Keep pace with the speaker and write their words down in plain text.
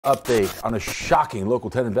Update on a shocking Local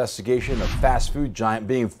 10 investigation of fast food giant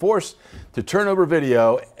being forced to turn over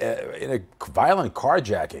video in a violent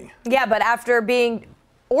carjacking. Yeah, but after being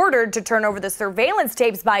ordered to turn over the surveillance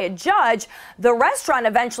tapes by a judge, the restaurant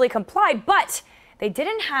eventually complied, but they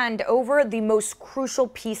didn't hand over the most crucial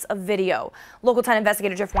piece of video. Local 10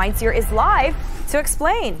 investigator Jeff Weinstein is live to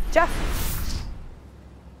explain. Jeff.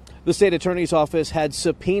 The state attorney's office had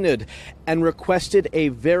subpoenaed and requested a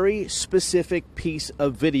very specific piece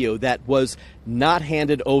of video that was not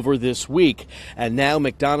handed over this week. And now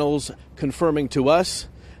McDonald's confirming to us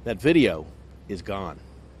that video is gone.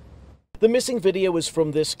 The missing video is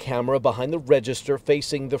from this camera behind the register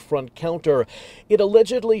facing the front counter. It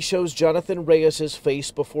allegedly shows Jonathan Reyes's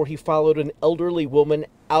face before he followed an elderly woman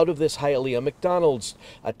out of this Hialeah McDonald's,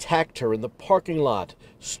 attacked her in the parking lot,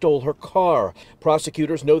 stole her car.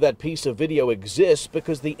 Prosecutors know that piece of video exists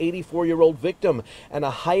because the 84-year-old victim and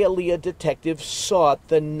a Hialeah detective saw it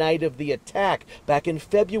the night of the attack back in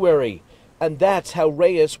February. And that's how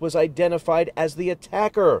Reyes was identified as the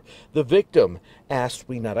attacker. The victim asked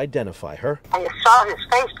we not identify her. I saw his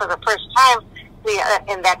face for the first time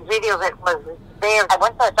in that video that was there. I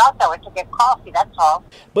went to the doctor, I went to get coffee, that's all.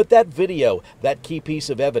 But that video, that key piece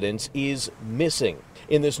of evidence, is missing.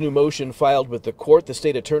 In this new motion filed with the court, the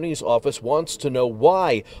state attorney's office wants to know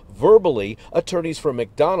why, verbally, attorneys for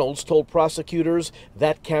McDonald's told prosecutors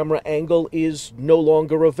that camera angle is no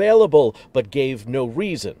longer available, but gave no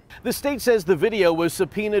reason. The state says the video was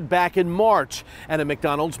subpoenaed back in March, and a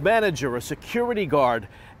McDonald's manager, a security guard,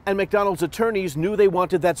 and McDonald's attorneys knew they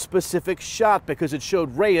wanted that specific shot because it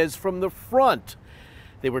showed Reyes from the front.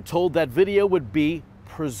 They were told that video would be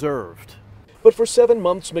preserved. But for 7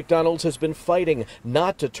 months, McDonald's has been fighting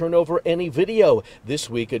not to turn over any video. This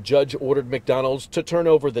week, a judge ordered McDonald's to turn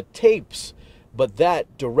over the tapes. But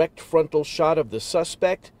that direct frontal shot of the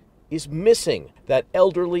suspect is missing. That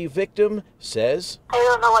elderly victim says, I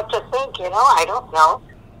don't know what to think, I don't know.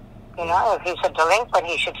 If he's a delinquent,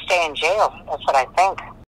 he should stay in jail. That's what I think.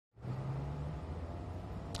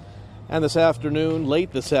 And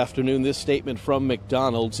late this afternoon, this statement from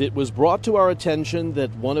McDonald's. It was brought to our attention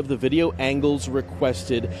that one of the video angles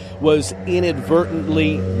requested was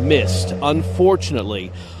inadvertently missed.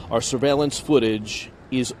 Unfortunately, our surveillance footage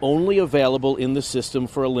is only available in the system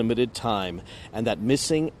for a limited time, and that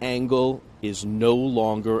missing angle is no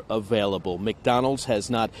longer available. McDonald's has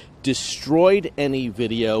not destroyed any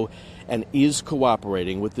video and is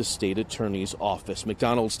cooperating with the state attorney's office.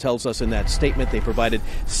 McDonald's tells us in that statement they provided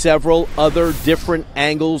several other different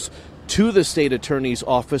angles to the state attorney's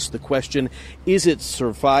office. The question, is it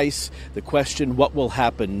suffice? The question, what will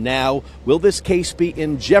happen now? Will this case be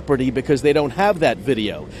in jeopardy because they don't have that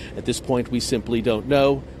video? At this point, we simply don't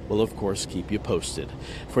know. We'll, of course, keep you posted.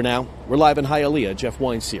 For now, we're live in Hialeah. Jeff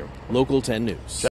Weinstein, Local 10 News.